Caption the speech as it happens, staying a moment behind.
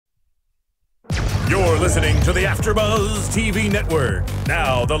You're listening to the AfterBuzz TV Network,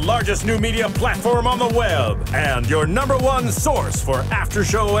 now the largest new media platform on the web, and your #1 source for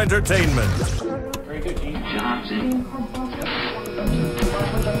after-show entertainment. Very good, Johnson.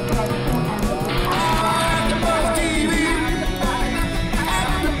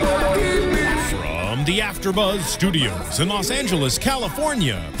 From the AfterBuzz Studios in Los Angeles,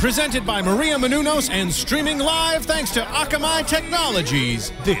 California, presented by Maria Menounos and streaming live thanks to Akamai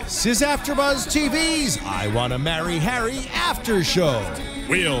Technologies, this is AfterBuzz TV's I Wanna Marry Harry After Show.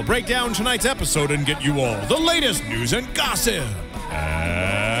 We'll break down tonight's episode and get you all the latest news and gossip.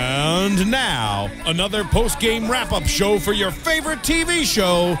 And now, another post-game wrap-up show for your favorite TV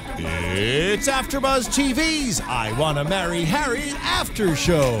show. It's AfterBuzz TV's I Wanna Marry Harry After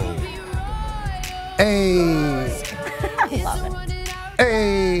Show. Hey. I love it.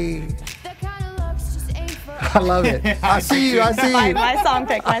 Hey. I love it. I see you. I see you. My song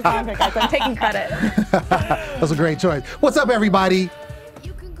pick. Guys. I'm taking credit. That was a great choice. What's up, everybody?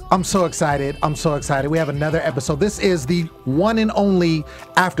 I'm so excited. We have another episode. This is the one and only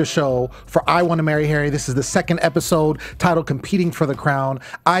after show for I Want to Marry Harry. This is the second episode titled Competing for the Crown.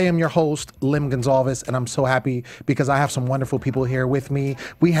 I am your host, Lem Gonsalvez, and I'm so happy because I have some wonderful people here with me.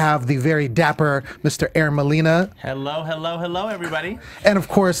 We have the very dapper Mr. Molina. Hello, everybody. And of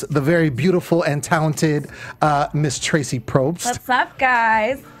course, the very beautiful and talented Miss Traci Propst. What's up,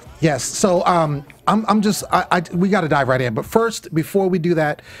 guys? Yes. So we got to dive right in. But first, before we do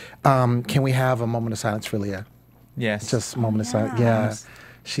that, can we have a moment of silence for Leah? Yes. Just a moment of silence. Yeah.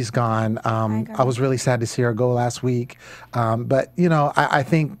 She's gone. I was really sad to see her go last week. But, you know, I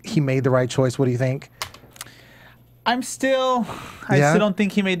think he made the right choice. What do you think? I still don't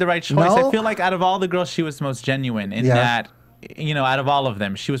think he made the right choice. No? I feel like out of all the girls, she was the most genuine in that, you know, out of all of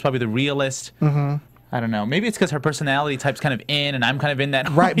them, she was probably the realest. Mm-hmm. I don't know. Maybe it's because her personality type's kind of in, and I'm kind of in that.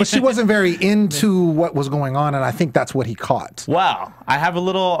 Right, but she wasn't very into what was going on, and I think that's what he caught. Wow. I have a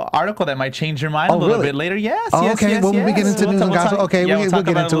little article that might change your mind a little bit later. Yes, yes, okay. yes, Well, when we get into news and gossip, okay, we'll we'll talk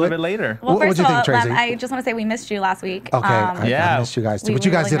get about into it a little it bit later. Well, What'd first you of all, think, Traci? I just want to say we missed you last week. Okay, I missed you guys too. But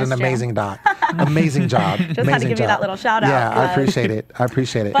you guys did an amazing job. Amazing job. Just had to give you that little shout out. Yeah, I appreciate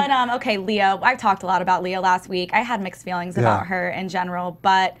it. But okay, Leah. I've talked a lot about Leah last week. I had mixed feelings about her in general,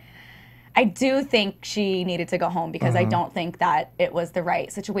 but I do think she needed to go home because I don't think that it was the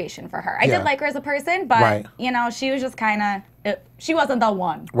right situation for her. I did like her as a person, but you know, she was just kind of, she wasn't the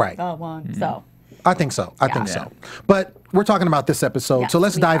one. Right. The one. So. I think so. I think so. But we're talking about this episode, so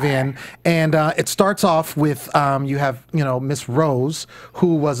let's dive in. And it starts off with you have, you know, Miss Rose,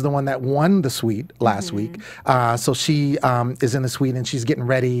 who was the one that won the suite last week. So she is in the suite and she's getting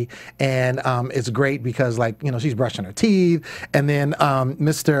ready, and it's great because, like, you know, she's brushing her teeth, and then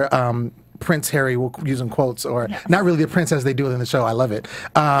Mr. Prince Harry, we'll use in quotes, or not really the prince as they do it in the show. I love it.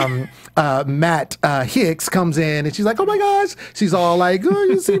 Matt Hicks comes in and she's like, oh my gosh. She's all like, oh,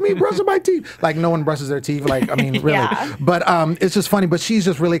 you see me brushing my teeth. Like no one brushes their teeth. Like, I mean, really. But it's just funny. But she's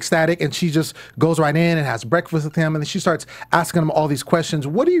just really ecstatic, and she just goes right in and has breakfast with him. And then she starts asking him all these questions.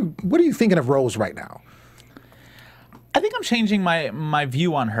 What are you thinking of Rose right now? I think I'm changing my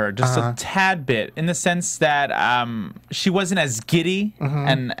view on her just a tad bit, in the sense that she wasn't as giddy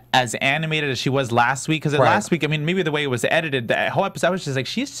and as animated as she was last week. Because last week, I mean, maybe the way it was edited, the whole episode, I was just like,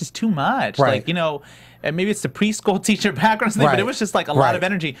 she's just too much. Like, you know, and maybe it's the preschool teacher background thing, but it was just like a lot of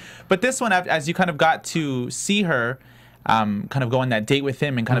energy. But this one, as you kind of got to see her kind of go on that date with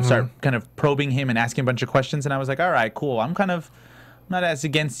him and kind of start kind of probing him and asking a bunch of questions, and I was like, all right, cool. I'm kind of not as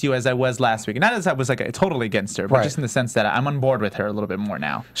against you as I was last week. Not as I was like totally against her, but just in the sense that I'm on board with her a little bit more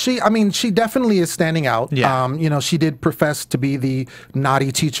now. She definitely is standing out. You know, she did profess to be the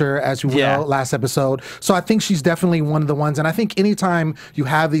naughty teacher, as you will, last episode. So I think she's definitely one of the ones. And I think anytime you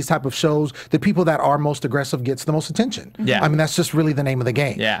have these type of shows, the people that are most aggressive gets the most attention. I mean, that's just really the name of the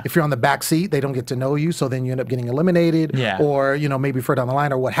game. If you're on the back seat, they don't get to know you, so then you end up getting eliminated, or, you know, maybe further down the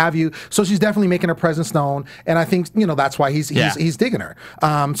line or what have you. So she's definitely making her presence known, and I think, you know, that's why he's digging her.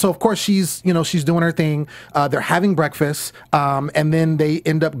 So of course she's doing her thing. They're having breakfast, and then they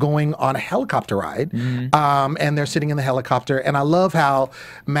end up going on a helicopter ride, and they're sitting in the helicopter. And I love how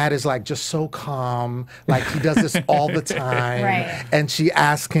Matt is like just so calm, like he does this all the time. And she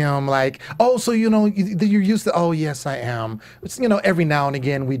asks him like, "Oh, so you know you're used to?" "Oh, yes, I am. It's, you know, every now and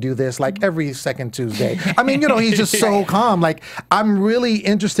again we do this, like every second Tuesday." I mean, you know, he's just so calm. Like, I'm really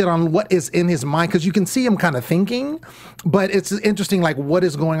interested on what is in his mind, because you can see him kind of thinking, but it's interesting interesting, like, what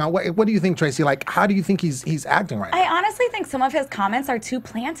is going on? What do you think, Traci? Like, how do you think he's acting right now? I honestly think some of his comments are too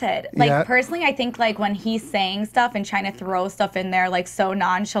planted. Like, personally, I think, like, when he's saying stuff and trying to throw stuff in there, like, so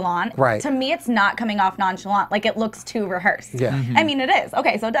nonchalant, to me, it's not coming off nonchalant. Like, it looks too rehearsed. Yeah. I mean, it is.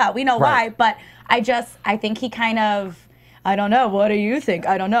 Okay, so duh, we know why, but I think he kind of, I don't know. What do you think?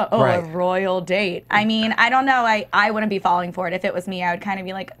 I don't know. Oh, a royal date. I mean, I don't know. I wouldn't be falling for it. If it was me, I would kind of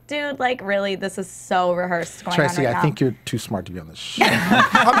be like, dude, like, really, this is so rehearsed going on right now. I think you're too smart to be on this show.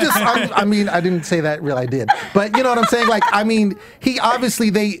 I mean, I didn't say that, really, I did. But you know what I'm saying? Like, I mean, he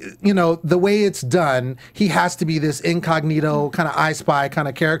obviously, the way it's done, he has to be this incognito, kind of I Spy kind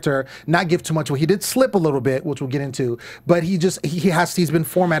of character, not give too much away. He did slip a little bit, which we'll get into, but he's been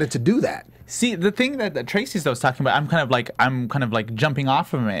formatted to do that. See, the thing that Traci's was talking about, I'm kind of like jumping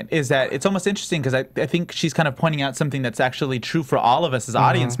off from it, is that it's almost interesting because I think she's kind of pointing out something that's actually true for all of us as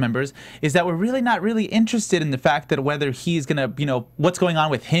audience members, is that we're really not really interested in the fact that whether he's gonna, what's going on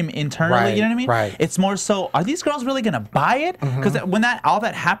with him internally, you know what I mean? Right. It's more so, are these girls really gonna buy it? Because when all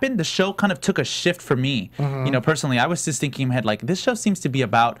that happened, the show kind of took a shift for me. Personally, I was just thinking in my head, like, this show seems to be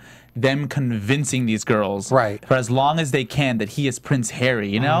about them convincing these girls for as long as they can that he is Prince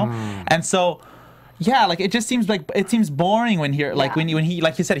Harry, And so, yeah, like, it just seems boring when he, like, when he,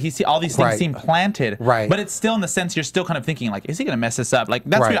 like you said, all these things seem planted, but it's still, in the sense, you're still kind of thinking, like, is he gonna mess this up? Like,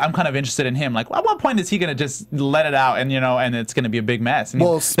 that's why I'm kind of interested in him. Like, at what point is he gonna just let it out and and it's gonna be a big mess? And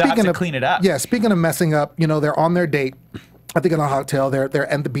well, speaking of clean it up, speaking of messing up, they're on their date. I think in a hotel, they're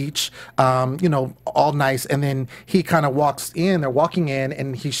at the beach, all nice, and then he kind of walks in. They're walking in,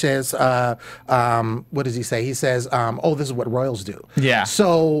 and he says, "What does he say?" He says, "Oh, this is what royals do." Yeah.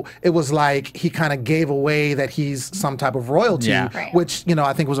 So it was like he kind of gave away that he's some type of royalty, which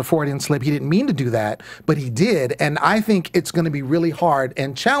I think was a Freudian slip. He didn't mean to do that, but he did, and I think it's going to be really hard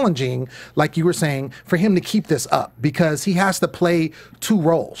and challenging, like you were saying, for him to keep this up because he has to play two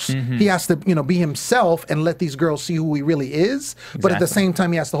roles. He has to, be himself and let these girls see who he really is. But at the same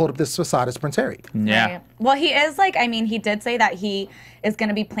time, he has to hold up this facade as Prince Harry. Yeah. Right. Well, he is like, I mean, he did say that he is going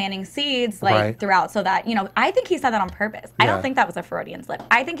to be planting seeds like throughout, so that I think he said that on purpose. I don't think that was a Freudian slip.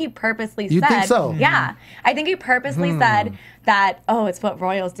 I think he purposely said. You think so? Yeah, I think he purposely said that. Oh, it's what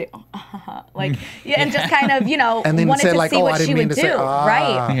royals do. Like, and just kind of and then wanted said, to like, see what I didn't she mean would to do. say,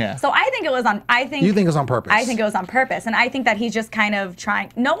 Right. Yeah. So I think it was on. You think it was on purpose? I think it was on purpose, and I think that he's just kind of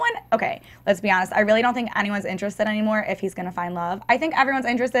trying. No one. Okay, let's be honest. I really don't think anyone's interested anymore if he's going to find love. I think everyone's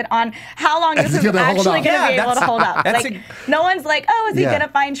interested on how long this is actually going to be able to hold up. Like, no one's like, oh, is he going to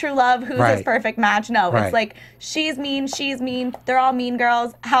find true love? Who's his perfect match? No, it's like, she's mean, they're all mean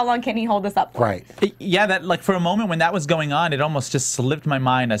girls. How long can he hold this up for? Right. Yeah, that, like, for a moment when that was going on, it almost just slipped my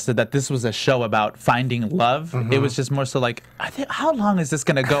mind as to that this was a show about finding love. It was just more so like, how long is this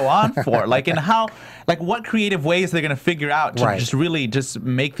going to go on for? Like, and what creative ways they're going to figure out to just really just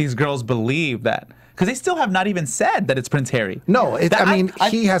make these girls believe that. Because they still have not even said that it's Prince Harry. No,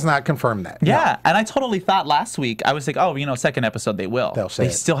 he has not confirmed that. Yeah, and I totally thought last week, I was like, oh, second episode they will. They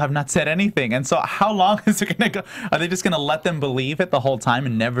still have not said anything. And so how long is it going to go? Are they just going to let them believe it the whole time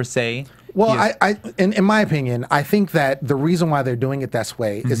and never say? Well, in my opinion, I think that the reason why they're doing it that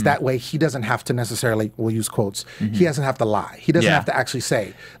way is that way he doesn't have to necessarily, we'll use quotes, he doesn't have to lie. He doesn't have to actually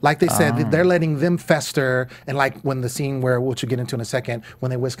say. Like they said, they're letting them fester, and like when the scene where, which we'll get into in a second, when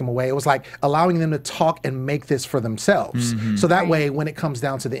they whisk him away, it was like allowing them to talk and make this for themselves. So that way, when it comes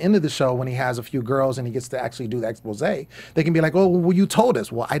down to the end of the show, when he has a few girls and he gets to actually do the expose, they can be like, oh, well, you told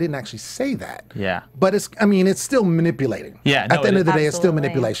us. Well, I didn't actually say that. Yeah. But it's still manipulating. Yeah. At the end of the day, it's still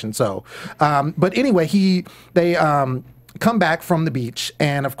manipulation. So, but anyway, they come back from the beach,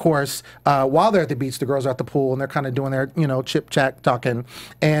 and of course, while they're at the beach, the girls are at the pool, and they're kind of doing their, chip chat talking.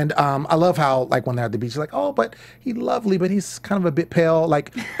 And I love how, like, when they're at the beach, like, oh, but he's lovely, but he's kind of a bit pale.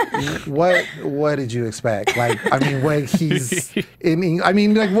 Like, what did you expect? Like, I mean, what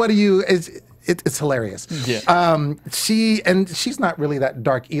do you? It's hilarious. Yeah. She's not really that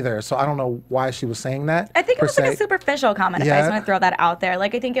dark either, so I don't know why she was saying that. I think it was like a superficial comment. If I just want to throw that out there,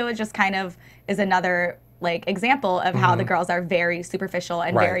 like, I think it was just kind of is another like example of how the girls are very superficial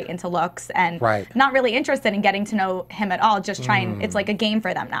and very into looks and not really interested in getting to know him at all. Just trying. It's like a game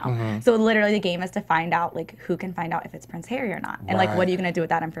for them now. So literally, the game is to find out like who can find out if it's Prince Harry or not, and like what are you going to do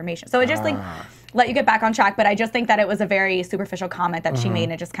with that information. So it just like let you get back on track. But I just think that it was a very superficial comment that she made,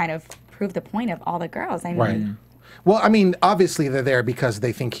 and it just kind of proved the point of all the girls. I mean. Well, I mean, obviously they're there because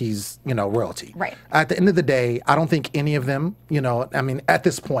they think he's, royalty. Right. At the end of the day, I don't think any of them, I mean, at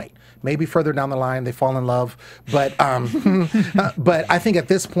this point, maybe further down the line they fall in love, but but I think at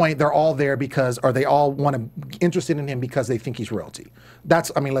this point they're all there or they all interested in him because they think he's royalty.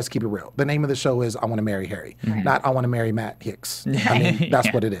 Let's keep it real. The name of the show is I Want to Marry Harry, not I Want to Marry Matt Hicks. I mean,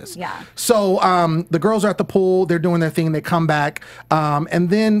 that's what it is. Yeah. So the girls are at the pool, they're doing their thing, they come back, and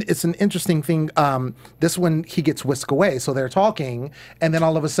then it's an interesting thing. This one, he gets whisked away, so they're talking, and then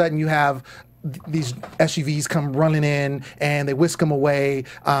all of a sudden you have these SUVs come running in and they whisk him away,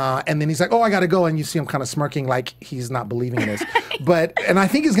 and then he's like, "Oh, I gotta go," and you see him kind of smirking like he's not believing this. And I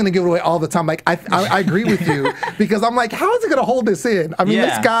think he's gonna give it away all the time. Like I agree with you because I'm like, how is he gonna hold this in? I mean,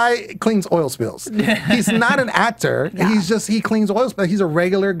 this guy cleans oil spills. He's not an actor. Yeah. He cleans oil spills. He's a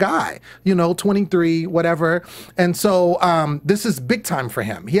regular guy, 23, whatever. And so this is big time for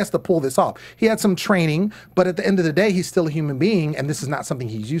him. He has to pull this off. He had some training, but at the end of the day, he's still a human being, and this is not something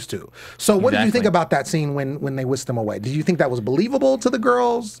he's used to. So what did you think about that scene when they whisked him away? Did you think that was believable to the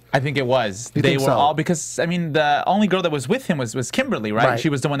girls? I think it was. They were all, because I mean, the only girl that was with him was Kimberly, right? She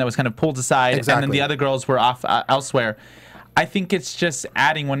was the one that was kind of pulled aside, and then the other girls were off elsewhere. I think it's just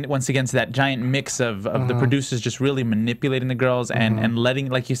adding once again to that giant mix of the producers just really manipulating the girls and letting,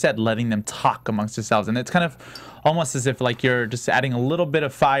 like you said, letting them talk amongst themselves. And it's kind of almost as if like you're just adding a little bit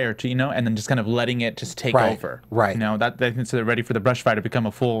of fire to, and then just kind of letting it just take over. Right. That they think so they're ready for the brush fire to become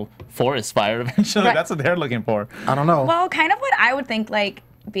a full forest fire eventually. Right. That's what they're looking for. I don't know. Well, kind of what I would think, like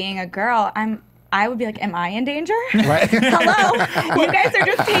being a girl, I would be like, am I in danger? Right. Hello? You guys are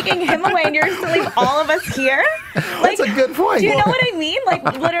just taking him away and you're just to leave all of us here? Like, that's a good point. Do you know what I mean? Like,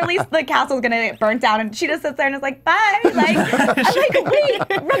 literally, the castle's going to get burnt down and she just sits there and is like, bye. Like, I'm like, wait,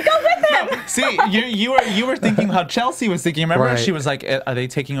 go with him. See, you were thinking how Chelsea was thinking. Remember? She was like, are they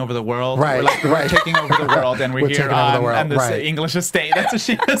taking over the world? Right. We're taking over the world and we're here on this English estate. That's what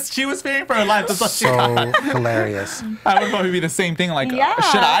she was. She was fearing for her life. That's what hilarious. I would probably be the same thing. Like, should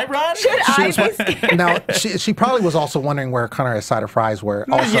I run? Now, she probably was also wondering where Connor's side of fries were.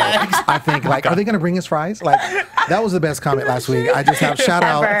 Also, I think, like, are they going to bring us fries? Like, that was the best comment last week. I just have shout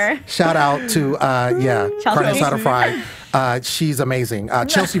out to Connor's side of fry. She's amazing.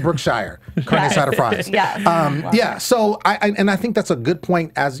 Chelsea Brookshire, carne asada fries. So I think that's a good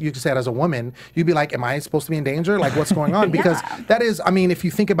point. As you said, as a woman, you'd be like, am I supposed to be in danger? Like, what's going on? Because that is, I mean, if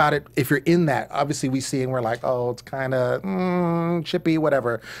you think about it, if you're in that, obviously we see and we're like, oh, it's kind of chippy,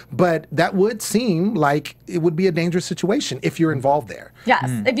 whatever. But that would seem like it would be a dangerous situation if you're involved there. Yes.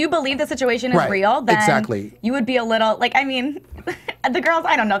 If you believe the situation is real, then you would be a little, like, I mean, the girls,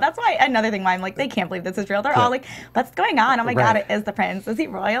 I don't know. That's why, another thing why I'm like, they can't believe this is real. They're all like, what's going on? Oh my God, it is the prince. Is he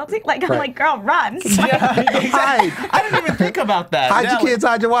royalty? Like, I'm like, girl, run. Hide. I didn't even think about that. Hide your kids,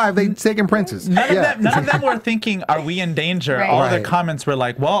 hide your wife. They taking princes. None of them were thinking, are we in danger? All their comments were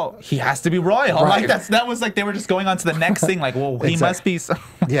like, well, he has to be royal. Like that was like they were just going on to the next thing. Like, well, he must be.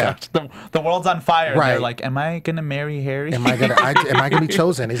 Gosh, the world's on fire. And they're like, am I gonna marry Harry? Am I gonna be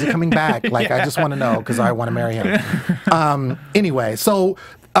chosen? Is he coming back? Like, I just want to know because I want to marry him. Anyway, so.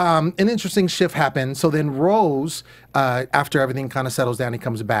 An interesting shift happened. So then Rose, after everything kind of settles down, he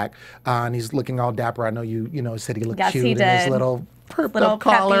comes back and he's looking all dapper. I know you said he looked cute in his little purple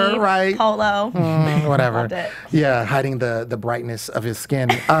collar, right? Polo. Whatever. Loved it. Yeah, hiding the brightness of his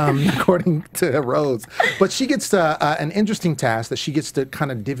skin, according to Rose. But she gets an interesting task that she gets to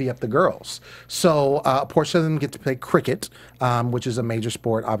kind of divvy up the girls. So a portion of them get to play cricket, which is a major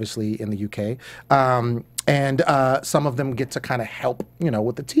sport, obviously, in the UK. And some of them get to kind of help,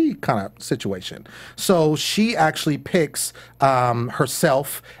 with the tea kind of situation. So she actually picks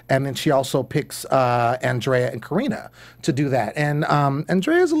herself, and then she also picks Andrea and Karina to do that. And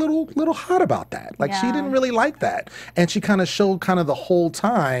Andrea's a little hot about that. Like, she didn't really like that. And she kind of showed the whole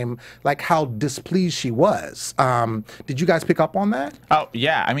time, like, how displeased she was. Did you guys pick up on that? Oh,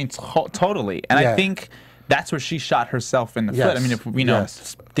 yeah. I mean, totally. And I think that's where she shot herself in the foot. I mean,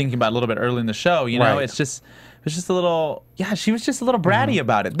 if thinking about a little bit early in the show, it's just a little, she was just a little bratty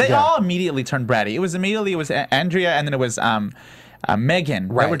about it. They all immediately turned bratty. It was Andrea, and then it was Megan.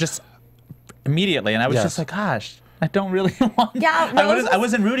 Right. They were just immediately, and I was just like, gosh, I don't really want. Yeah, I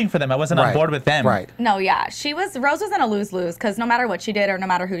wasn't rooting for them. I wasn't on board with them. Right. No, Rose was in a lose-lose because no matter what she did or no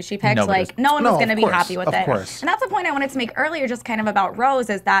matter who she picked, no one was going to be happy with it. Of course. And that's the point I wanted to make earlier, just kind of about Rose,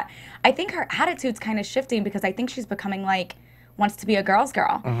 is that I think her attitude's kind of shifting because I think she's becoming like, wants to be a girl's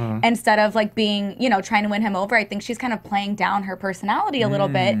girl instead of like being, trying to win him over. I think she's kind of playing down her personality a little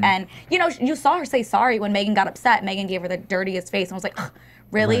bit. And, you saw her say sorry when Megan got upset. Megan gave her the dirtiest face and was like,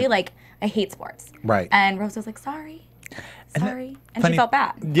 really? Like, I hate sports. Right. And Rose was like, sorry. sorry. And she felt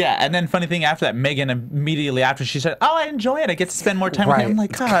bad. Yeah, and then funny thing after that, Megan immediately after she said, "Oh, I enjoy it. I get to spend more time with him." I'm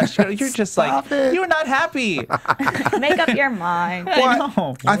like, "Gosh, you're just like you're not happy." Make up your mind.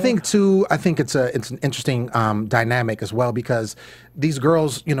 Well, I think it's an interesting dynamic as well, because these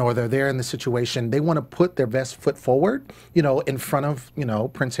girls, they're there in the situation. They want to put their best foot forward, in front of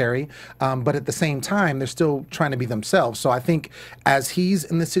Prince Harry, but at the same time, they're still trying to be themselves. So I think as he's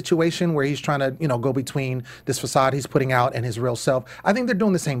in the situation where he's trying to go between this facade he's putting out and his real self, I think they're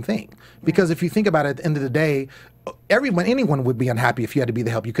doing the same thing. Because if you think about it, at the end of the day, anyone would be unhappy if you had to be the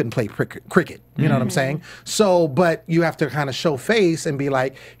help. You couldn't play cricket. You know what I'm saying? So, but you have to kind of show face and be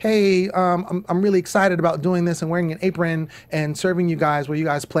like, hey, I'm really excited about doing this and wearing an apron and serving you guys where you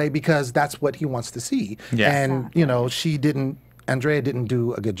guys play, because that's what he wants to see. Yeah. And, Andrea didn't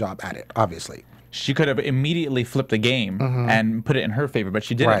do a good job at it, obviously. She could have immediately flipped the game and put it in her favor, but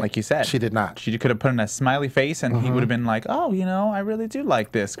she didn't, like you said. She did not. She could have put in a smiley face, and he would have been like, oh, I really do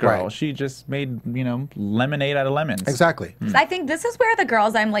like this girl. Right. She just made, lemonade out of lemons. Exactly. I think this is where the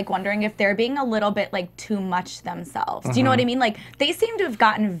girls, I'm like wondering if they're being a little bit like too much themselves. Do you know what I mean? Like, they seem to have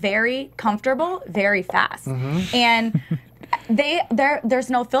gotten very comfortable very fast. And there's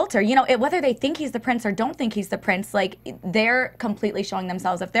no filter, whether they think he's the prince or don't think he's the prince. Like, they're completely showing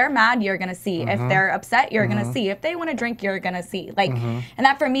themselves. If they're mad, you're gonna see. If they're upset, you're gonna see. If they want to drink, you're gonna see. Like, and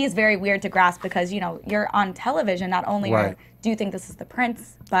that for me is very weird to grasp, because you're on television. Not only do you think this is the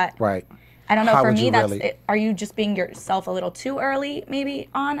prince, but I don't know. For me, that's really? Are you just being yourself a little too early? Maybe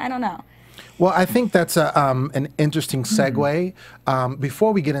on. I don't know. Well, I think that's an interesting segue.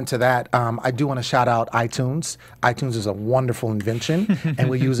 Before we get into that, I do want to shout out iTunes. iTunes is a wonderful invention, and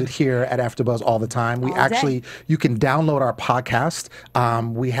we use it here at AfterBuzz all the time. You can download our podcast.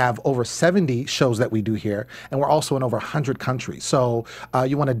 We have over 70 shows that we do here, and we're also in over 100 countries. So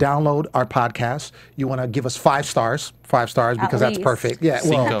you want to download our podcast. You want to give us 5 stars. 5 stars, because that's perfect. Yeah,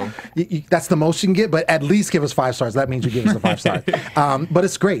 well, that's the most you can get, but at least give us 5 stars. That means you give us the 5 stars. But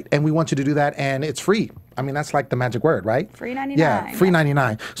it's great, and we want you to do that, and it's free. I mean, that's like the magic word, right? Free 99. Yeah, free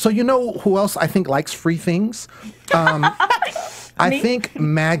 99. So who else I think likes free things? I think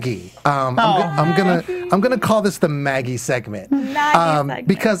Maggie. I'm gonna call this the Maggie segment.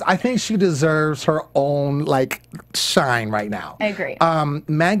 Because I think she deserves her own shine right now. I agree.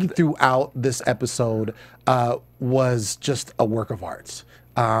 Maggie throughout this episode was just a work of art.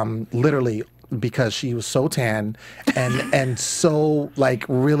 Literally, because she was so tan and so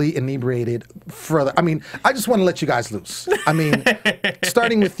really inebriated. I just want to let you guys loose.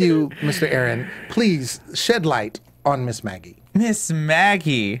 Starting with you, Mr. Aaron, please shed light on Miss Maggie. Miss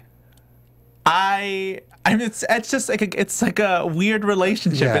Maggie, it's just it's like a weird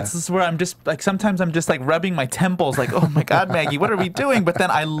relationship. Yeah. It's just where I'm just sometimes I'm just rubbing my temples, oh my God, Maggie, what are we doing? But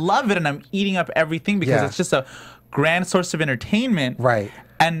then I love it, and I'm eating up everything because it's just a grand source of entertainment. Right.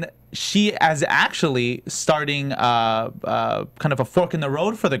 And she is actually starting kind of a fork in the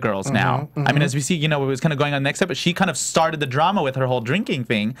road for the girls now. As we see, what was kind of going on next episode, she kind of started the drama with her whole drinking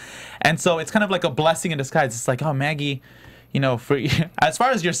thing. And so it's kind of like a blessing in disguise. It's like, oh, Maggie, for as far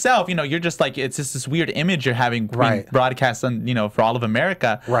as yourself, you're just it's just this weird image you're having being broadcast on, for all of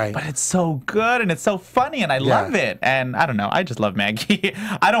America. Right. But it's so good and it's so funny and I love it. And I don't know, I just love Maggie.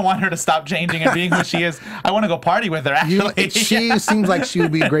 I don't want her to stop changing and being who she is. I want to go party with her, actually. She seems like she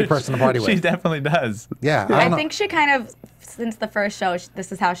would be a great person to party with. She definitely does. Yeah. I think she kind of, since the first show,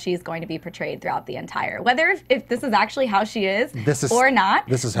 this is how she's going to be portrayed throughout the entire. Whether if this is actually how she is or not,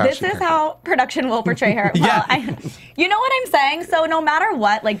 this is how production will portray her. Yeah. Well, you know what I'm saying? So no matter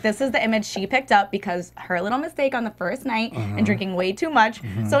what, this is the image she picked up because her little mistake on the first night and drinking way too much.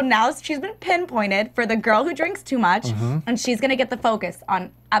 So now she's been pinpointed for the girl who drinks too much, and she's going to get the focus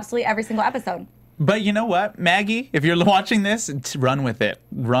on absolutely every single episode. But you know what, Maggie? If you're watching this, run with it.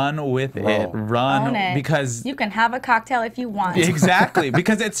 Run with it. Run. Own it. Because you can have a cocktail if you want. Exactly.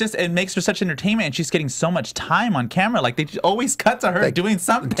 Because it makes her such entertainment, and she's getting so much time on camera. They always cut to her doing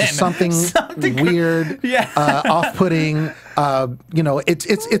something. Something weird, off-putting.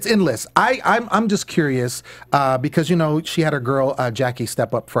 It's endless. I'm just curious because she had her girl Jackie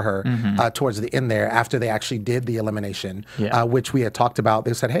step up for her towards the end there after they actually did the elimination, which we had talked about.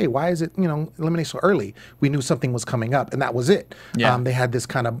 They said, "Hey, why is it elimination so early?" We knew something was coming up, and that was it. Yeah. They had this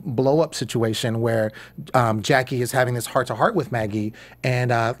kind of blow-up situation where Jackie is having this heart-to-heart with Maggie,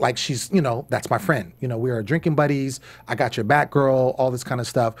 and she's that's my friend. We are drinking buddies. I got your back, girl. All this kind of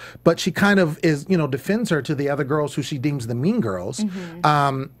stuff. But she kind of is defends her to the other girls who she deems the mean girls.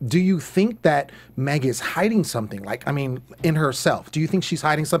 Do you think that Maggie is hiding something? In herself? Do you think she's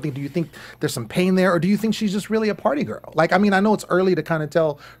hiding something? Do you think there's some pain there? Or do you think she's just really a party girl? I know it's early to kind of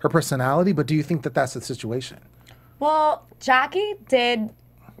tell her personality, but do you think that that's the situation? Well, Jackie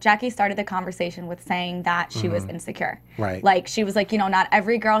started the conversation with saying that she was insecure. Right. Like, she was like, you know, not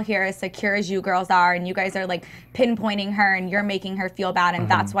every girl here is secure as you girls are, and you guys are, like, pinpointing her, and you're making her feel bad, and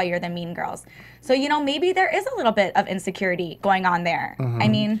that's why you're the mean girls. So, you know, maybe there is a little bit of insecurity going on there. I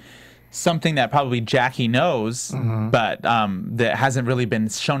mean... Something that probably Jackie knows, but that hasn't really been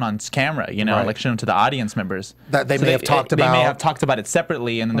shown on camera, you know, like shown to the audience members. That they may have talked about. They may have talked about it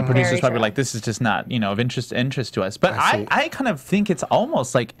separately, and then the producers probably like, this is just not, you know, of interest to us. But I kind of think it's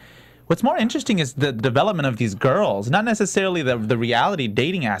almost like, what's more interesting is the development of these girls, not necessarily the reality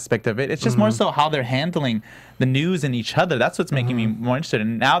dating aspect of it. It's just more so how they're handling the news and each other. That's what's making me more interested.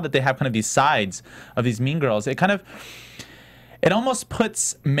 And now that they have kind of these sides of these mean girls, it almost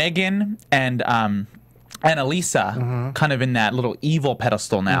puts Megan and Elisa kind of in that little evil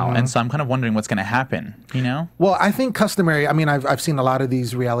pedestal now. And so I'm kind of wondering what's going to happen, you know? Well, I think customary, I mean, I've seen a lot of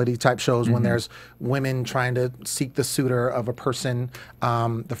these reality type shows when there's women trying to seek the suitor of a person.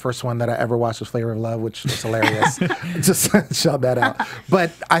 The first one that I ever watched was Flavor of Love, which was hilarious. Just shout that out. But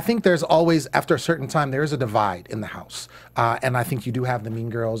I think there's always, after a certain time, there is a divide in the house. And I think you do have the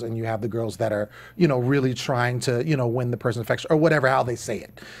mean girls and you have the girls that are, you know, really trying to, you know, win the person's affection or whatever, how they say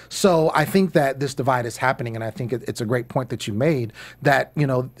it. So I think that this divide is happening, and I think it's a great point that you made that, you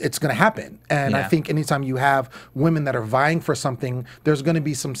know, it's going to happen. And I think anytime you have women that are vying for something, there's going to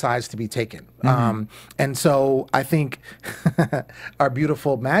be some sides to be taken. And so I think our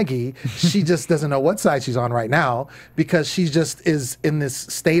beautiful Maggie, she just doesn't know what side she's on right now, because she just is in this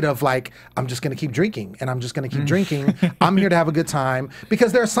state of like, I'm just going to keep drinking, and I'm just going to keep drinking. I'm here to have a good time,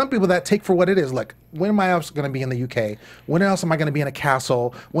 because there are some people that take for what it is. Look, when am I else going to be in the UK? When else am I going to be in a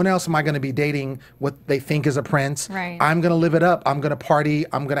castle? When else am I going to be dating what they think is a prince? Right. I'm going to live it up. I'm going to party.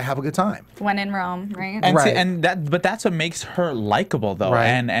 I'm going to have a good time. When in Rome, right? And but that's what makes her likable, though,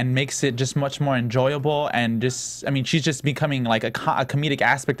 and makes it just much more enjoyable. And just, I mean, she's just becoming like a comedic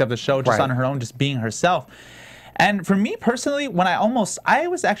aspect of the show, just on her own, just being herself. And for me personally, when I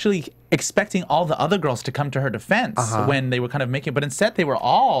was actually expecting all the other girls to come to her defense when they were kind of making, but instead they were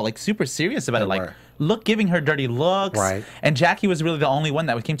all like super serious about it, like giving her dirty looks. And Jackie was really the only one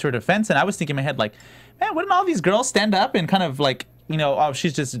that came to her defense. And I was thinking in my head, like, man, wouldn't all these girls stand up and kind of like, you know, oh,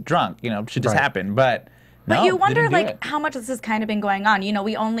 she's just drunk, you know, should just happen. But no, you wonder, like, how much this has kind of been going on. You know,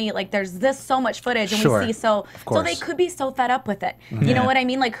 we only, like, there's so much footage, and we see so they could be so fed up with it. You know what I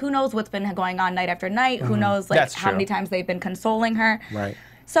mean? Like, who knows what's been going on night after night? Who knows, like, how many times they've been consoling her?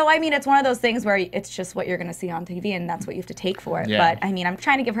 So, I mean, it's one of those things where it's just what you're going to see on TV, and that's what you have to take for it. But, I mean, I'm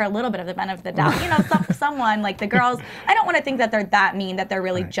trying to give her a little bit of the benefit of the doubt. You know, someone, like the girls, I don't want to think that they're that mean, that they're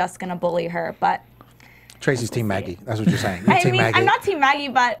really just going to bully her, but... Tracy's Team Maggie. That's what you're saying. I mean, I'm not Team Maggie,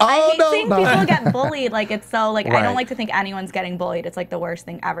 but I hate seeing people get bullied. Like, it's so, like, I don't like to think anyone's getting bullied. It's, like, the worst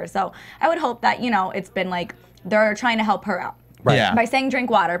thing ever. So I would hope that, you know, it's been, like, they're trying to help her out. By saying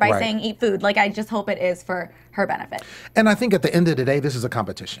drink water, by saying eat food. Like, I just hope it is for her benefit. And I think at the end of the day, this is a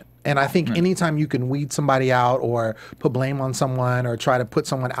competition. And I think anytime you can weed somebody out or put blame on someone or try to put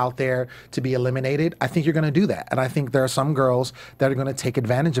someone out there to be eliminated, I think you're going to do that. And I think there are some girls that are going to take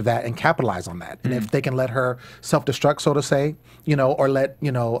advantage of that and capitalize on that. And if they can let her self-destruct, so to say, you know, or let,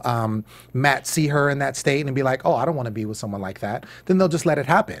 you know, Matt see her in that state and be like, oh, I don't want to be with someone like that, then they'll just let it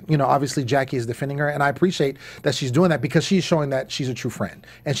happen. You know, obviously Jackie is defending her, and I appreciate that she's doing that, because she's showing that she's a true friend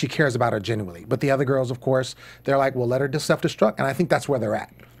and she cares about her genuinely. But the other girls, of course, they're like, well, let her just self-destruct. And I think that's where they're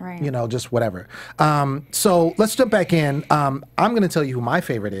at. You know, just whatever. So let's jump back in. I'm going to tell you who my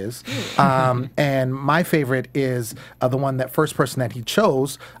favorite is. And my favorite is the one, that first person that he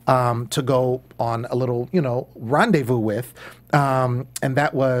chose to go on a little, you know, rendezvous with. And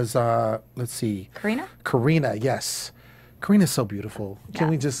that was, let's see. Karina, yes. Karina's so beautiful. Can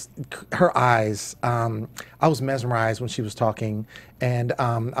we just, her eyes, I was mesmerized when she was talking, and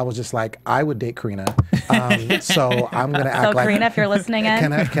I was just like, I would date Karina. So I'm going to act like. So Karina, if you're listening in.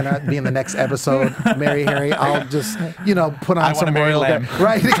 Can I be in the next episode, Mary Harry? I'll just, you know, put on some more.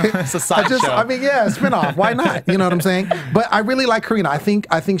 Right? It's a side show. I mean, yeah, spinoff. Why not? You know what I'm saying? But I really like Karina. I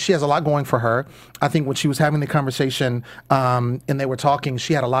think she has a lot going for her. I think when she was having the conversation and they were talking,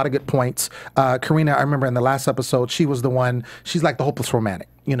 she had a lot of good points. Karina, I remember in the last episode, she was the one, she's like the hopeless romantic.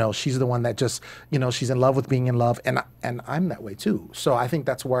 You know, she's the one that just, you know, she's in love with being in love, and I'm that way too. So I think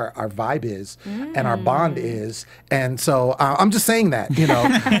that's where our vibe is and our bond is. And so I'm just saying that, you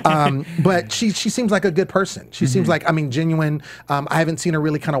know. But she seems like a good person. She seems like, I mean, genuine. I haven't seen her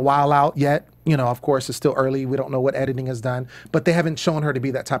really kind of wild out yet. You know, of course, it's still early. We don't know what editing has done, but they haven't shown her to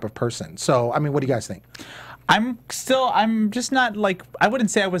be that type of person. So, I mean, what do you guys think? I'm just not like, I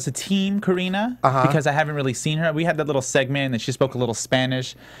wouldn't say I was a team Karina because I haven't really seen her. We had that little segment and she spoke a little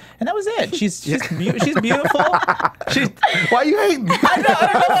Spanish, and that was it. She's beautiful. Why are you hating? I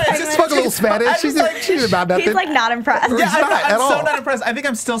don't know. She spoke a little Spanish. She's about nothing. He's like not impressed. Yeah, I'm so not impressed. I think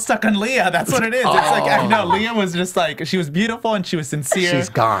I'm still stuck on Leah. That's what it is. It's like, I know, Leah was just like, she was beautiful and she was sincere. She's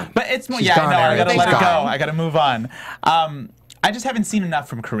gone. But it's more, She's I gone, know, I Ariel. gotta She's let it gone. go. I gotta move on. I just haven't seen enough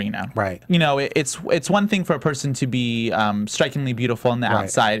from Karina. Right. You know, it's one thing for a person to be strikingly beautiful on the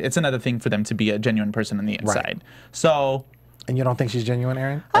outside. It's another thing for them to be a genuine person on the inside. So. And you don't think she's genuine,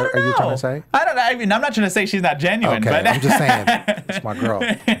 Aaron? I don't know. Are you trying to say? I don't know. I mean, I'm not trying to say she's not genuine. Okay, But I'm just saying. It's my girl.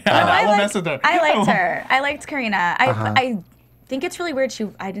 I won't mess with her. I liked her. I liked Karina. I think it's really weird.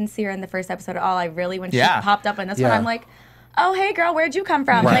 I didn't see her in the first episode at all. When she popped up in this one, I'm like, oh, hey, girl, where'd you come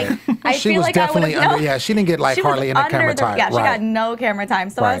from? Right. Like, I She feel was like I would definitely have under. Yeah, she didn't get like hardly any camera time. Yeah, she Right. got no camera time.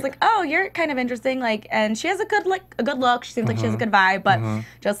 So I was Right. like, oh, you're kind of interesting. Like, and she has a good look. She seems like she has a good vibe. But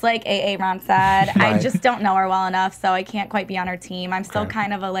just like Ron said, I Right. just don't know her well enough, so I can't quite be on her team. I'm still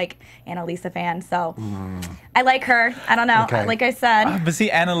kind of a like Annalisa fan, so I like her. I don't know. Okay. Like I said, But see,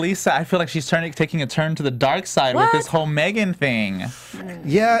 Annalisa, I feel like she's taking a turn to the dark side with this whole Megan thing.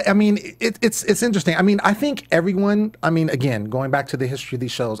 Yeah, I mean, it's interesting. I mean, I think everyone, again, going back to the history of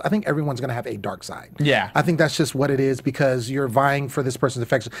these shows, I think everyone's going to have a dark side. Yeah. I think that's just what it is because you're vying for this person's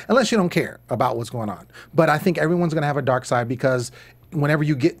affection, unless you don't care about what's going on. But I think everyone's going to have a dark side because whenever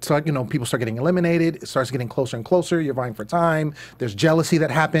you get to, people start getting eliminated, it starts getting closer and closer. You're vying for time. There's jealousy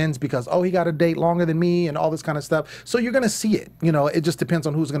that happens because, oh, he got a date longer than me and all this kind of stuff. So you're going to see it. It just depends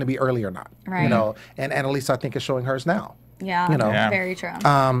on who's going to be early or not. Right. And Annalisa, I think, is showing hers now. yeah, very true.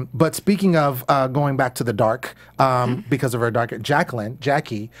 But speaking of going back to the dark, because of her dark,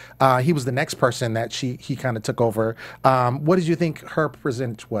 Jackie, he was the next person that he kind of took over. What did you think her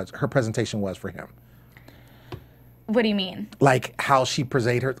presentation was for him? What do you mean? Like how she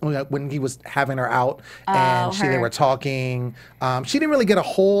presented her when he was having her out and they were talking. She didn't really get a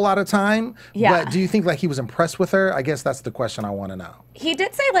whole lot of time. Yeah. But do you think like he was impressed with her? I guess that's the question I want to know. He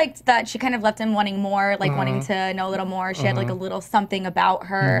did say like that she kind of left him wanting more, like wanting to know a little more. She had like a little something about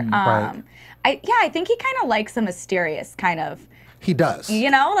her. Right. I think he kind of likes a mysterious kind of. He does.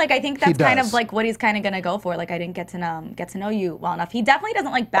 Like I think that's kind does. of like what he's kind of gonna go for. Like I didn't get to know you well enough. He definitely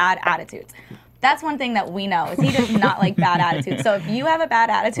doesn't like bad attitudes. That's one thing that we know is he does not like bad attitudes. So if you have a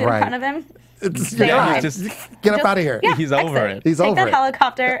bad attitude in front of him, say bye. Just Get up out of here. Yeah, He's over it. He's Take over that it.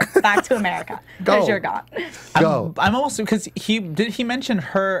 helicopter back to America because you're gone. Go. I'm also because he mentioned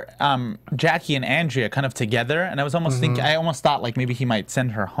her, Jackie and Andrea kind of together, and I was almost thinking, I almost thought like maybe he might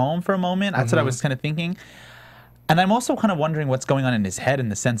send her home for a moment. That's what I was kind of thinking. And I'm also kind of wondering what's going on in his head in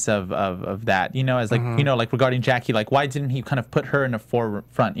the sense of that, as like, like regarding Jackie, like why didn't he kind of put her in the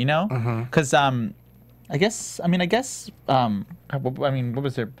forefront, Because I guess, what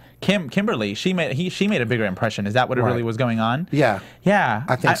was her? Kimberly, she made a bigger impression. Is that what it really was going on? Yeah. Yeah.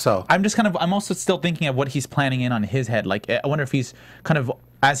 I think so. I'm also still thinking of what he's planning in on his head. Like, I wonder if he's kind of,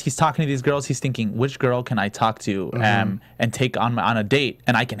 as he's talking to these girls, he's thinking, which girl can I talk to and take on a date,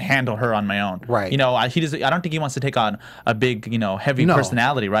 and I can handle her on my own. Right. I don't think he wants to take on a big, heavy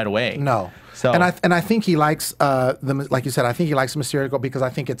personality right away. No. So and I think he likes like you said, I think he likes the mysterious girl because I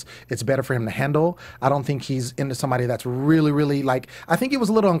think it's better for him to handle. I don't think he's into somebody that's really, really like. I think he was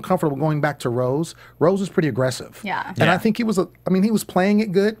a little uncomfortable going back to Rose. Rose was pretty aggressive. Yeah. And I think he was he was playing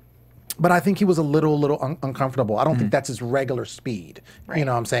it good. But I think he was a little uncomfortable. I don't think that's his regular speed. Right. You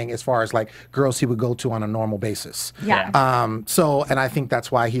know what I'm saying? As far as like girls he would go to on a normal basis. Yeah. And I think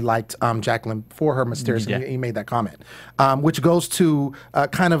that's why he liked Jacqueline for her mysterious. Yeah. He made that comment, which goes to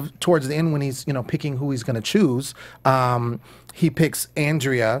kind of towards the end when he's picking who he's going to choose. He picks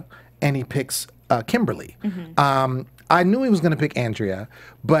Andrea and he picks Kimberly. I knew he was going to pick Andrea,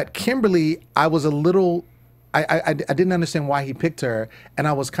 but Kimberly, I was a little. I didn't understand why he picked her, and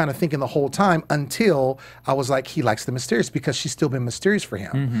I was kind of thinking the whole time until I was like, he likes the mysterious because she's still been mysterious for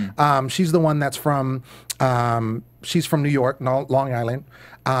him. She's the one that's from, she's from New York, Long Island,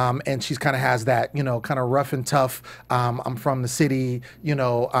 and she's kind of has that, kind of rough and tough, I'm from the city, kind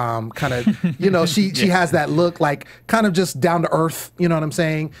of, she has that look like kind of just down to earth, you know what I'm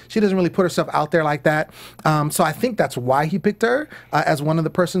saying? She doesn't really put herself out there like that. So I think that's why he picked her as one of the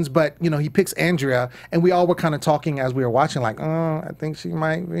persons, but, he picks Andrea, and we all were kind of talking as we were watching, like, oh, I think she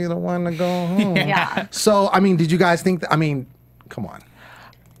might be the one to go home. Yeah. So, did you guys think, come on.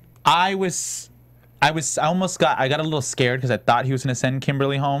 I was I got a little scared because I thought he was going to send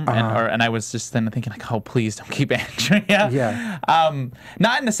Kimberly home, and I was just then thinking like, oh, please don't keep Andrea. Yeah.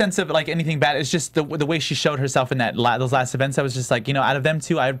 Not in the sense of like anything bad. It's just the way she showed herself in those last events. I was just like, out of them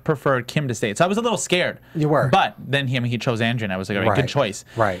two, I'd prefer Kim to stay. So I was a little scared. You were. But then he chose Andrea, and I was like, all right, good choice.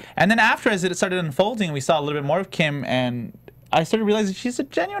 Right. And then after, as it started unfolding, we saw a little bit more of Kim, and I started realizing she's a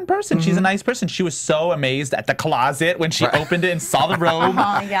genuine person. She's a nice person. She was so amazed at the closet when she opened it and saw the robe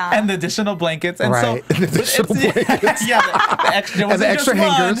and the additional blankets. And so, the additional blankets. Yeah, the extra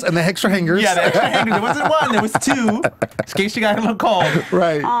hangers. And the extra hangers. Yeah, the extra hangers. There wasn't one. There was two, in case she got a little cold.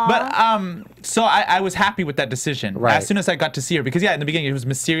 Right. But so I was happy with that decision as soon as I got to see her, because in the beginning it was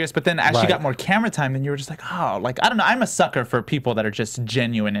mysterious, but then as she got more camera time, then you were just like, oh, like I don't know. I'm a sucker for people that are just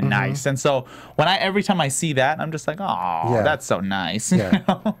genuine and nice, and so every time I see that, I'm just like, oh, that's so nice. Yeah.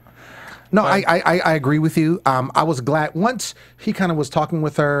 No, I agree with you. I was glad once he kind of was talking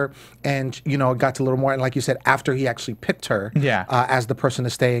with her, and it got to a little more. And like you said, after he actually picked her as the person to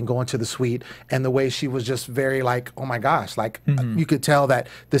stay and go into the suite, and the way she was just very like, oh my gosh, like you could tell that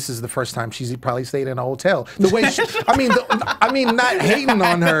this is the first time she's probably stayed in a hotel. The way she, I mean, not hating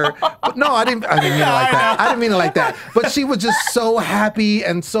on her, but no, I didn't mean it like that. I didn't mean it like that. But she was just so happy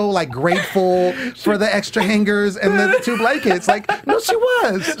and so like grateful for the extra hangers and the two blankets. Like, no, she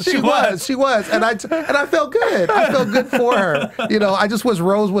was. She was, and I felt good. I felt good for her. I just wish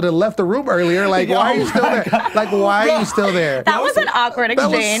Rose would have left the room earlier. Like, why are you still there? Like, why are you still there? That was an awkward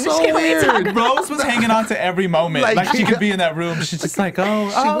exchange. That was so weird. Rose was hanging on to every moment. Like she could be in that room. She's just like,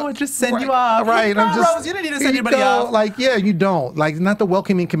 oh, just send you off. Right. No, Rose, you didn't need to send anybody off. Like, yeah, you don't. Like, not the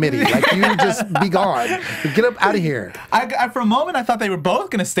welcoming committee. Like, you just be gone. Get up out of here. I for a moment, I thought they were both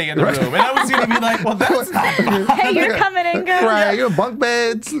going to stay in the room. And I was going to be like, well, that's not Hey, you're coming in, girl. Right. You're bunk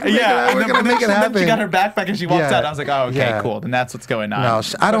beds. Yeah. We're going to make it happen. She got her backpack and she walked out. I was like, oh, okay, cool. Then that's what's going on. No,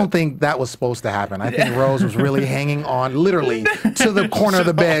 I don't think that was supposed to happen. I think Rose was really hanging on, literally, to the corner of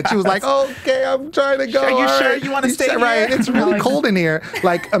the bed. She was like, okay, I'm trying to go. Are you sure you want to stay here? Right. It's really cold in here.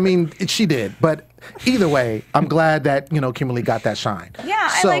 Like, I mean, she did. But either way, I'm glad that, Kimberly got that shine. Yeah,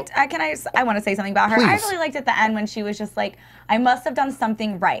 so, I want to say something about her. Please. I really liked at the end when she was just like, I must have done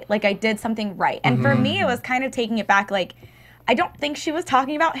something right. Like, I did something right. And for me, it was kind of taking it back, like, I don't think she was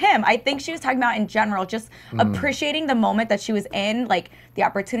talking about him. I think she was talking about in general, just appreciating the moment that she was in, like the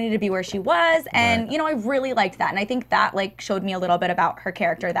opportunity to be where she was. And, I really liked that. And I think that like showed me a little bit about her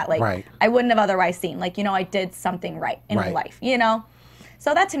character that like I wouldn't have otherwise seen. Like, I did something right in her life,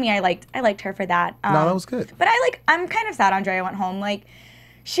 So that to me, I liked her for that. No, that was good. But I'm kind of sad Andrea went home. Like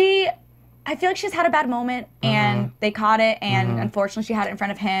I feel like she's had a bad moment, and they caught it, and unfortunately she had it in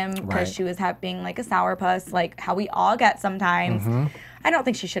front of him because she was being like a sourpuss, like how we all get sometimes. I don't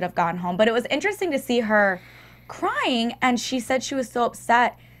think she should have gone home, but it was interesting to see her crying, and she said she was so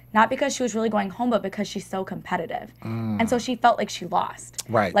upset, not because she was really going home, but because she's so competitive. And so she felt like she lost.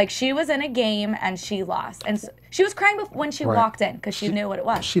 Right. Like she was in a game and she lost. And so she was crying when she walked in because she knew what it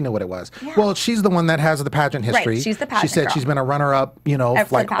was. She knew what it was. Yeah. Well, she's the one that has the pageant history. Right, she's the pageant She said girl. She's been a runner-up,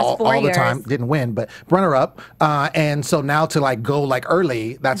 like all the time. Didn't win, but runner-up. And so now to like go like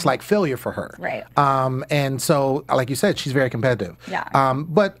early, that's like failure for her. Right. And so, like you said, she's very competitive. Yeah.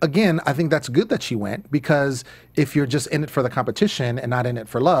 But again, I think that's good that she went, because if you're just in it for the competition and not in it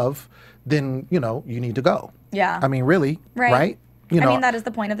for love, then, you need to go. Yeah. I mean, really, right? That is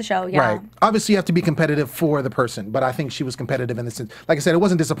the point of the show, yeah. Right. Obviously, you have to be competitive for the person, but I think she was competitive in the sense. Like I said, it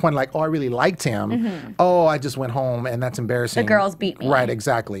wasn't disappointing, like, oh, I really liked him. Oh, I just went home, and that's embarrassing. The girls beat me. Right,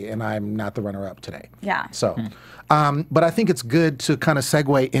 exactly. And I'm not the runner-up today. Yeah. So, but I think it's good to kind of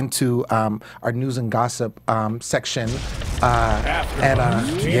segue into our news and gossip section.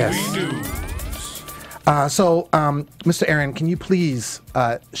 Yes. News. So, Mr. Aaron, can you please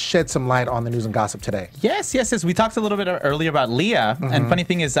shed some light on the news and gossip today? Yes. We talked a little bit earlier about Leah. And funny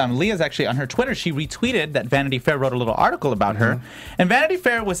thing is, Leah's actually on her Twitter, she retweeted that Vanity Fair wrote a little article about her. And Vanity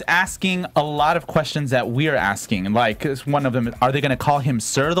Fair was asking a lot of questions that we're asking. Like, one of them, are they going to call him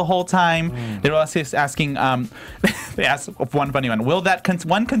sir the whole time? They were also asking, they asked one funny one, will that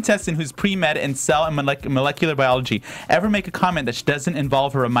one contestant who's pre-med in cell and molecular biology ever make a comment that doesn't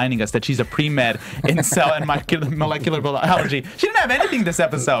involve her reminding us that she's a pre-med in cell and molecular biology? She didn't have anything this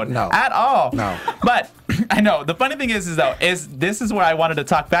episode. No. At all. No. But I know the funny thing is this is where I wanted to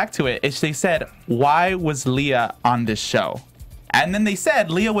talk back to it. Is they said, why was Leah on this show? And then they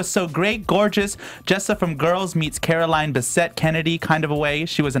said Leah was so great, gorgeous, Jessa from Girls meets Caroline Bessette Kennedy kind of a way.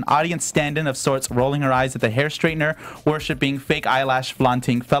 She was an audience stand-in of sorts, rolling her eyes at the hair straightener, worshipping, fake eyelash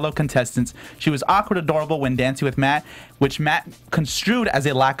flaunting fellow contestants. She was awkward, adorable when dancing with Matt, which Matt construed as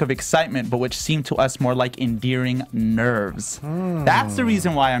a lack of excitement, but which seemed to us more like endearing nerves. That's the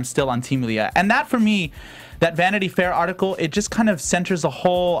reason why I'm still on Team Leah. And that, for me, that Vanity Fair article, it just kind of centers a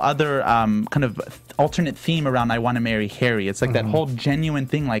whole other kind of alternate theme around I Want to Marry Harry. It's like that whole genuine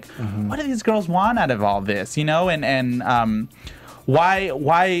thing, like, what do these girls want out of all this, you know? And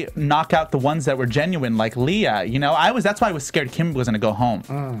why knock out the ones that were genuine, like Leah, you know? That's why I was scared Kim was going to go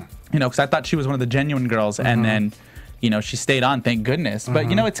home, you know, because I thought she was one of the genuine girls, and then, you know, she stayed on, thank goodness. But,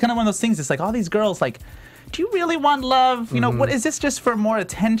 you know, it's kind of one of those things, it's like all these girls, like, do you really want love? You know, what is this just for more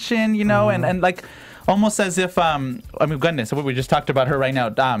attention, you know? And like, almost as if, I mean, goodness, what we just talked about her right now.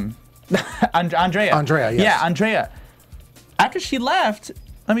 Andrea. Andrea, yes. Yeah, Andrea. After she left,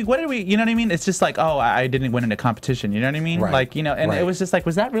 I mean, what did we, you know what I mean? It's just like, oh, I didn't win in a competition, you know what I mean? Right. Like, you know, and it was just like,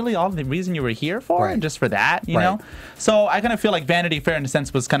 was that really all the reason you were here for? Right. Just for that, you know? So I kind of feel like Vanity Fair, in a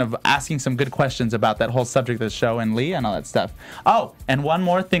sense, was kind of asking some good questions about that whole subject of the show and Leah and all that stuff. Oh, and one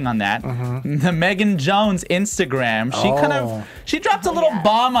more thing on that. The Megan Jones Instagram, she dropped a little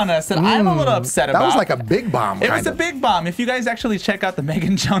bomb on us that I'm a little upset about. That was like a big bomb. It was a big bomb. If you guys actually check out the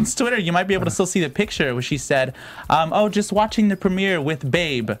Megan Jones Twitter, you might be able to still see the picture where she said, oh, just watching the premiere with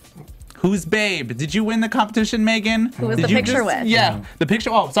Babe. Who's Babe? Did you win the competition, Megan? Who was the picture with? Yeah, the picture.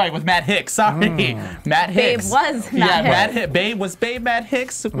 Oh, sorry, with Matt Hicks. Sorry, Matt Hicks. Babe was Matt Hicks. Babe was Matt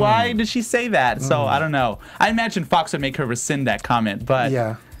Hicks. Why did she say that? So I don't know. I imagine Fox would make her rescind that comment, but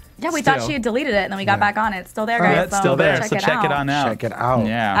Yeah, we thought she had deleted it, and then we got back on it. It's still there, guys. It's still there, so check it on out. Check it out.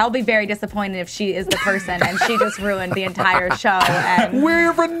 Yeah. I'll be very disappointed if she is the person and she just ruined the entire show. And we're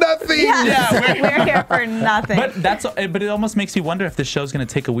here for nothing. Yes, we're here for nothing. But it almost makes me wonder if this show's going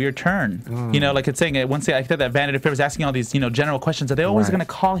to take a weird turn. You know, like it's saying, once I thought that Vanity Fair was asking all these, you know, general questions. Are they always going to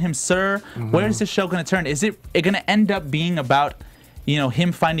call him sir? Where is this show going to turn? Is it going to end up being about, you know,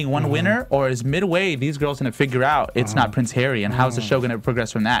 him finding one winner, or is midway these girls going to figure out it's not Prince Harry, and how's the show going to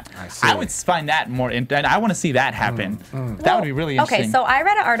progress from that? I would find that more, and I want to see that happen. That would be really interesting. Okay, so I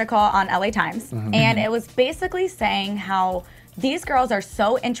read an article on LA Times, and it was basically saying how these girls are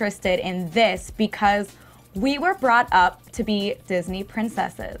so interested in this because we were brought up to be Disney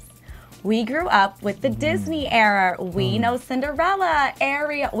princesses. We grew up with the Disney era. We know Cinderella,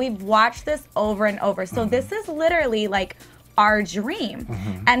 Ariel. We've watched this over and over. So this is literally like our dream.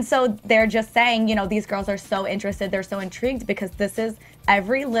 And so they're just saying, you know, these girls are so interested, they're so intrigued because this is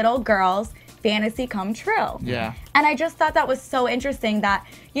every little girl's fantasy come true. Yeah. And I just thought that was so interesting that,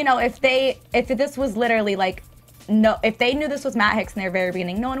 you know, if this was literally like, no, if they knew this was Matt Hicks in their very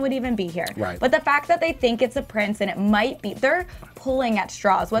beginning, no one would even be here. Right. But the fact that they think it's a prince and it might be, they're pulling at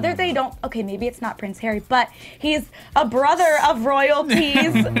straws. Whether they don't, okay, maybe it's not Prince Harry, but he's a brother of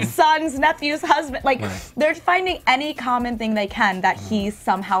royalties, sons, nephews, husband. Like, they're finding any common thing they can that he's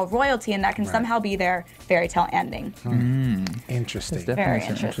somehow royalty and that can somehow be their fairy tale ending. Interesting. Very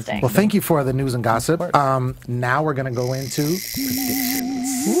interesting. Well, thank you for the news and gossip. Now we're going to go into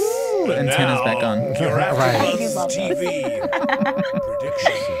predictions. Antenna's back on. Your AfterBuzz Love TV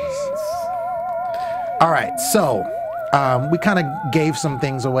predictions. All right, so we kind of gave some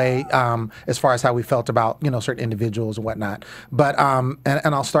things away as far as how we felt about, you know, certain individuals and whatnot. But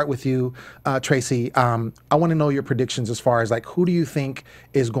and I'll start with you, Traci. I want to know your predictions as far as like who do you think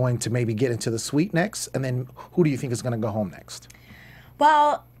is going to maybe get into the suite next, and then who do you think is going to go home next?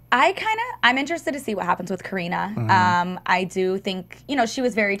 Well, I'm interested to see what happens with Karina. I do think, you know, she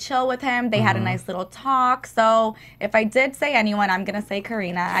was very chill with him. They had a nice little talk. So if I did say anyone, I'm going to say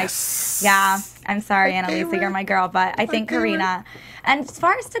Karina. Yeah, I'm sorry, Annalisa, you're my girl, but I think Karina. And as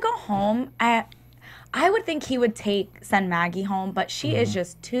far as to go home, I would think he would send Maggie home, but she is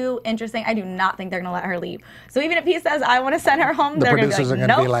just too interesting. I do not think they're going to let her leave. So even if he says, I want to send her home, they're going to be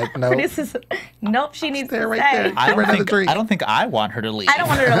like, nope. Producers nope, she needs to right stay. there. I don't think I want her to leave. I don't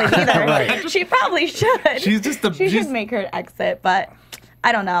want her to leave either. She probably should. She's just she should make her exit, but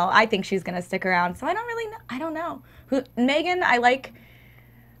I don't know. I think she's going to stick around. So I don't really know. I don't know. Megan, I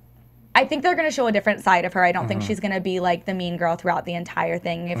think they're going to show a different side of her. I don't think she's going to be like the mean girl throughout the entire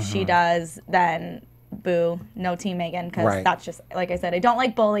thing. If she does, then boo, no Team Megan, because that's just, like I said, I don't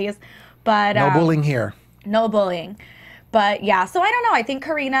like bullies. But no bullying here. No bullying. But yeah, so I don't know. I think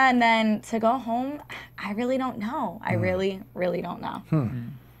Karina, and then to go home, I really don't know. I really, really don't know.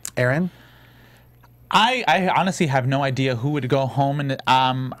 Aaron? I honestly have no idea who would go home, and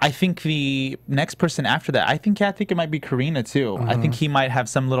I think the next person after that, I think it might be Karina too. I think he might have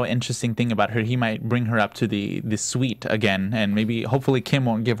some little interesting thing about her. He might bring her up to the suite again, and maybe hopefully Kim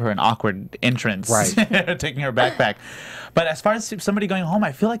won't give her an awkward entrance, taking her backpack. But as far as somebody going home,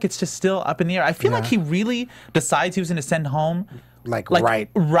 I feel like it's just still up in the air. I feel like he really decides he was going to send home. Like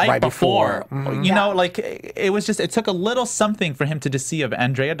right before. You know, like it was just, it took a little something for him to deceive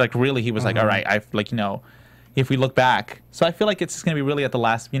Andrea. Like really, he was like, all right, if we look back. So I feel like it's just going to be really at the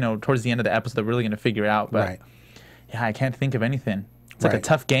last, towards the end of the episode, they're really going to figure it out. But yeah, I can't think of anything. It's like a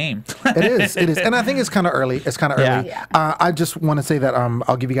tough game. It is. And I think it's kind of early. Yeah. I just want to say that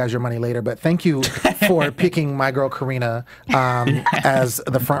I'll give you guys your money later, but thank you for picking my girl Karina as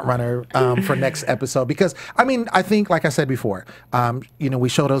the front runner for next episode. Because, I think, like I said before, we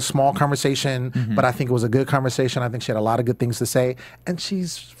showed a small conversation, but I think it was a good conversation. I think she had a lot of good things to say. And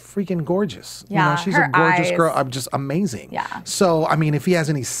she's freaking gorgeous. Yeah, she's a gorgeous eyes. girl. Just amazing. Yeah. So, if he has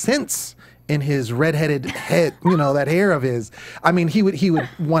any sense in his redheaded head, that hair of his, he would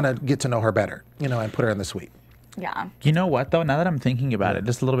want to get to know her better, and put her in the suite. Yeah. You know what, though? Now that I'm thinking about it,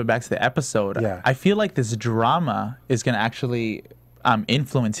 just a little bit back to the episode, I feel like this drama is going to actually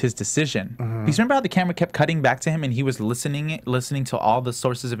influence his decision. Because remember how the camera kept cutting back to him and he was listening to all the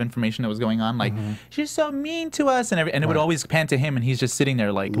sources of information that was going on? Like, she's so mean to us. And it would always pan to him and he's just sitting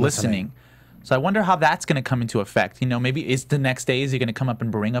there, like, listening. So I wonder how that's going to come into effect. Maybe is the next day, is he going to come up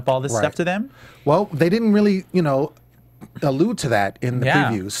and bring up all this stuff to them? Well, they didn't really, allude to that in the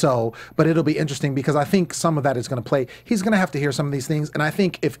preview. So, but it'll be interesting because I think some of that is going to play. He's going to have to hear some of these things. And I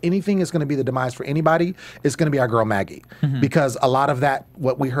think if anything is going to be the demise for anybody, it's going to be our girl Maggie. Because a lot of that,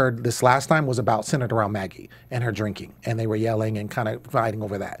 what we heard this last time was centered around Maggie and her drinking. And they were yelling and kind of fighting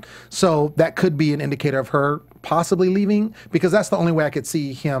over that. So that could be an indicator of her possibly leaving, because that's the only way I could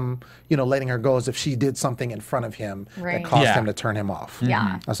see him, letting her go is if she did something in front of him that caused him to turn him off.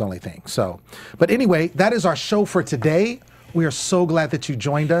 Yeah. That's the only thing. So, but anyway, that is our show for today. We are so glad that you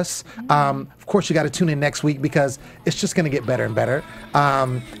joined us. Of course, you got to tune in next week because it's just going to get better and better.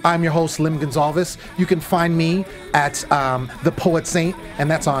 I'm your host, Lem Gonsalvez. You can find me at The Poet Saint,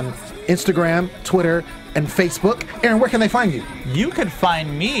 and that's on Instagram, Twitter, and Facebook. Aaron, where can they find you? You can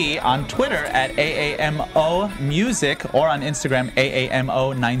find me on Twitter at AAMO Music or on Instagram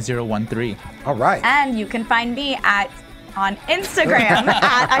AAMO9013. All right. And you can find me on Instagram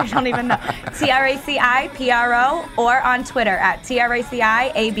at, I don't even know, TRACIPRO, or on Twitter at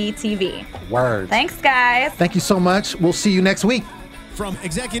TRACIABTV. Word. Thanks, guys. Thank you so much. We'll see you next week. From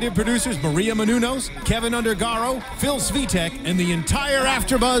executive producers Maria Menounos, Kevin Undergaro, Phil Svitek, and the entire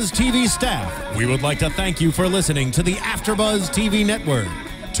AfterBuzz TV staff, we would like to thank you for listening to the AfterBuzz TV network.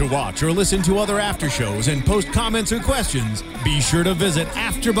 To watch or listen to other after shows and post comments or questions, be sure to visit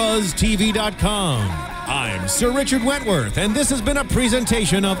AfterBuzzTV.com. I'm Sir Richard Wentworth, and this has been a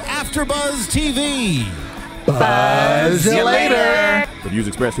presentation of AfterBuzz TV. Buzz you later. The views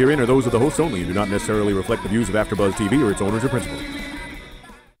expressed herein are those of the hosts only and do not necessarily reflect the views of AfterBuzz TV or its owners or principals.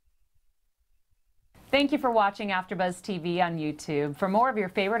 Thank you for watching AfterBuzz TV on YouTube. For more of your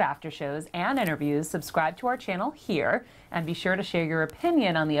favorite after shows and interviews, subscribe to our channel here, and be sure to share your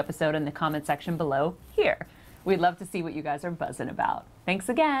opinion on the episode in the comment section below here. We'd love to see what you guys are buzzing about. Thanks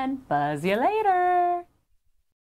again. Buzz you later.